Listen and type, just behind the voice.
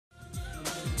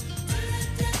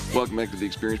Welcome back to the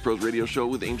Experience Pros Radio Show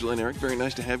with Angel and Eric. Very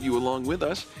nice to have you along with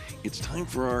us. It's time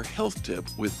for our health tip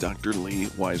with Dr. Lee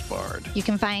Weisbard. You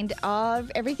can find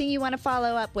everything you want to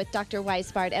follow up with Dr.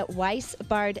 Weisbard at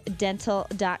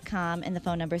weisbarddental.com and the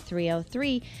phone number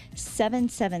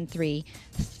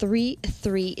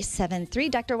 303-773-3373.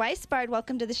 Dr. Weisbard,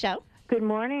 welcome to the show. Good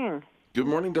morning. Good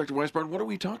morning, Dr. Weisbard. What are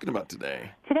we talking about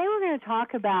today? Today we're going to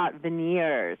talk about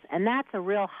veneers, and that's a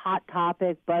real hot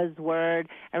topic, buzzword.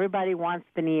 Everybody wants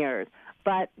veneers.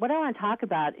 But what I want to talk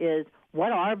about is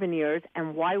what are veneers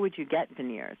and why would you get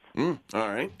veneers? All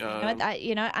right.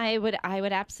 I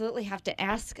would absolutely have to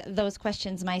ask those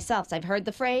questions myself. So I've heard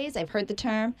the phrase, I've heard the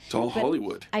term. It's all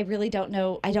Hollywood. I really don't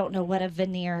know. I don't know what a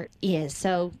veneer is.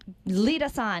 So lead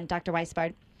us on, Dr.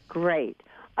 Weisbard. Great.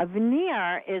 A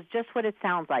veneer is just what it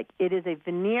sounds like. It is a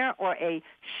veneer or a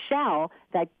shell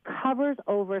that covers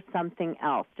over something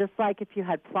else, just like if you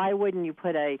had plywood and you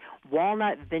put a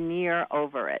walnut veneer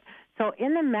over it. So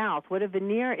in the mouth, what a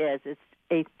veneer is, it's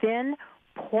a thin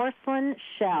porcelain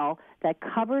shell that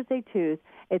covers a tooth.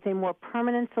 It's a more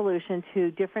permanent solution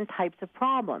to different types of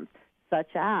problems,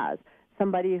 such as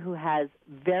somebody who has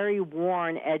very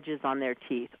worn edges on their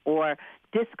teeth, or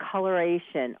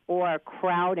discoloration, or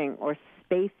crowding, or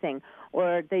spacing,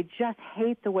 or they just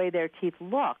hate the way their teeth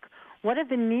look. What a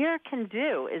veneer can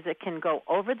do is it can go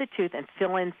over the tooth and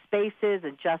fill in spaces,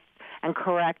 adjust and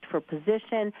correct for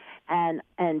position, and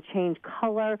change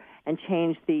color, and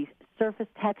change the surface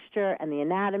texture and the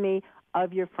anatomy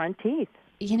of your front teeth.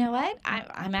 You know what?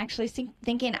 I'm actually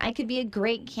thinking I could be a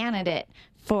great candidate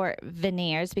for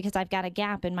veneers because I've got a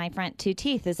gap in my front two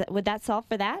teeth. Would that solve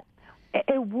for that?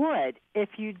 It would.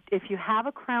 If you have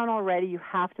a crown already, you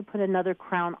have to put another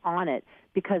crown on it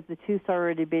because the tooth's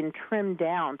already been trimmed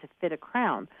down to fit a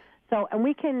crown. So, and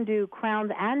we can do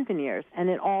crowns and veneers, and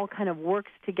it all kind of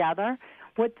works together.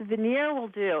 What the veneer will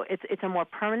do, it's a more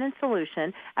permanent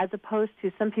solution as opposed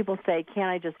to some people say, can't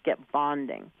I just get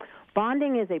bonding?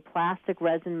 Bonding is a plastic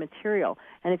resin material,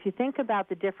 and if you think about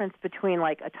the difference between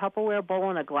like a Tupperware bowl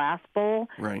and a glass bowl,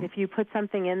 right. If you put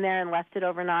something in there and left it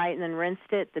overnight and then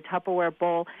rinsed it, the Tupperware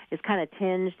bowl is kind of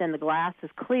tinged and the glass is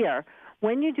clear.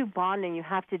 When you do bonding, you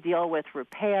have to deal with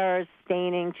repairs,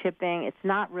 staining, chipping. It's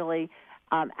not really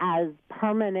as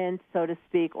permanent, so to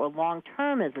speak, or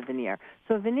long-term as a veneer.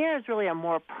 So a veneer is really a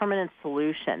more permanent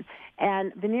solution,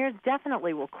 and veneers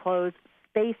definitely will close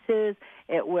spaces.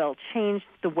 It will change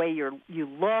the way you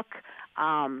look.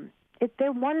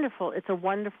 They're wonderful. It's a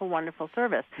wonderful, wonderful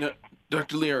service. Now,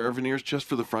 Dr. Lee, are veneers just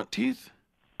for the front teeth?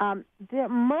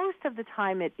 Most of the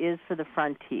time it is for the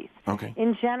front teeth. Okay.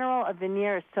 In general, a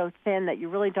veneer is so thin that you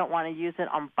really don't want to use it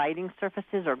on biting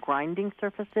surfaces or grinding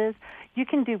surfaces. You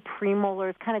can do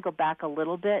premolars, kind of go back a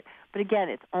little bit, but again,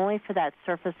 it's only for that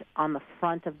surface on the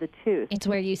front of the tooth. It's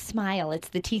where you smile. It's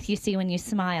the teeth you see when you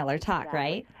smile or talk, Exactly.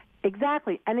 Right?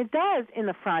 Exactly, and it does in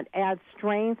the front add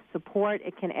strength, support.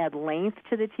 It can add length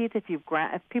to the teeth. If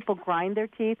people grind their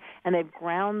teeth and they've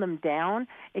ground them down,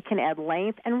 it can add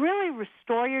length and really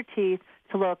restore your teeth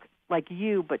to look like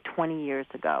you, but 20 years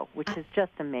ago, which is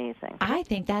just amazing. I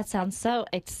think that sounds so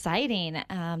exciting,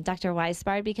 Dr.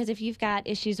 Weisbard, because if you've got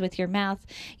issues with your mouth,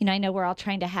 I know we're all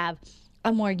trying to have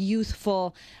a more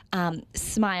youthful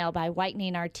smile by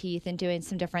whitening our teeth and doing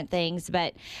some different things,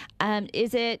 but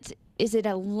is it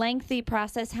a lengthy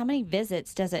process? How many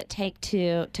visits does it take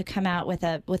to come out with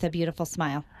a beautiful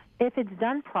smile? If it's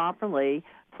done properly,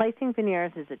 placing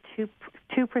veneers is a two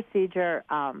procedure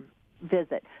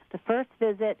visit. The first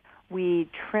visit, we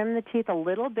trim the teeth a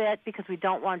little bit because we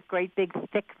don't want great big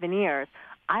thick veneers.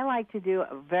 I like to do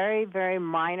a very, very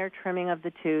minor trimming of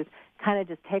the tooth, kind of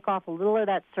just take off a little of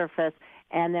that surface,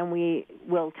 and then we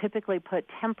will typically put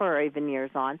temporary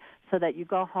veneers on so that you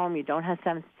go home, you don't have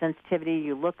sensitivity,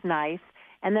 you look nice.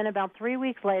 And then about 3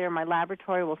 weeks later, my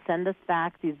laboratory will send us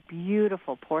back these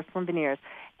beautiful porcelain veneers,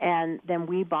 and then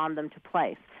we bond them to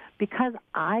place. Because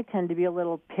I tend to be a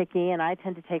little picky and I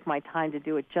tend to take my time to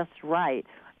do it just right,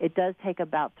 it does take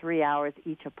about 3 hours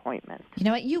each appointment. You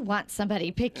know what? You want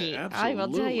somebody picky. Absolutely. I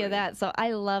will tell you that. So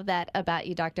I love that about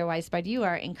you, Dr. Weisbard. You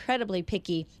are incredibly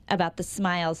picky about the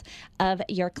smiles of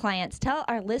your clients. Tell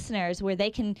our listeners where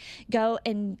they can go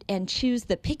and choose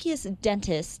the pickiest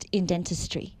dentist in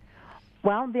dentistry.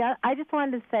 Well, I just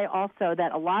wanted to say also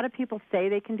that a lot of people say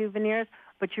they can do veneers,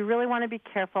 but you really want to be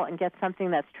careful and get something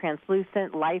that's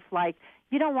translucent, lifelike.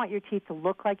 You don't want your teeth to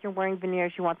look like you're wearing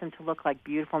veneers. You want them to look like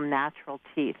beautiful, natural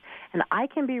teeth. And I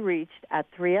can be reached at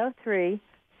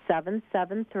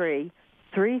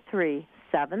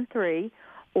 303-773-3373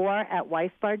 or at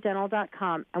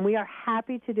weisbarddental.com. And we are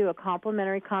happy to do a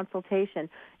complimentary consultation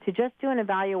to just do an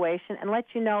evaluation and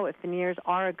let you know if veneers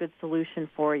are a good solution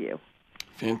for you.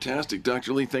 Fantastic.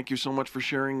 Dr. Lee, thank you so much for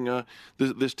sharing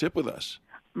this tip with us.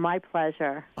 My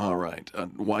pleasure. All right.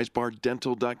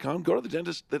 WiseBardDental.com. Go to the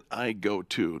dentist that I go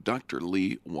to, Dr.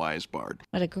 Lee Weisbard.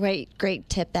 What a great, great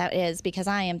tip that is, because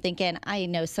I am thinking I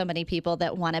know so many people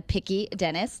that want a picky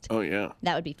dentist. Oh, yeah.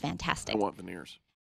 That would be fantastic. I want veneers.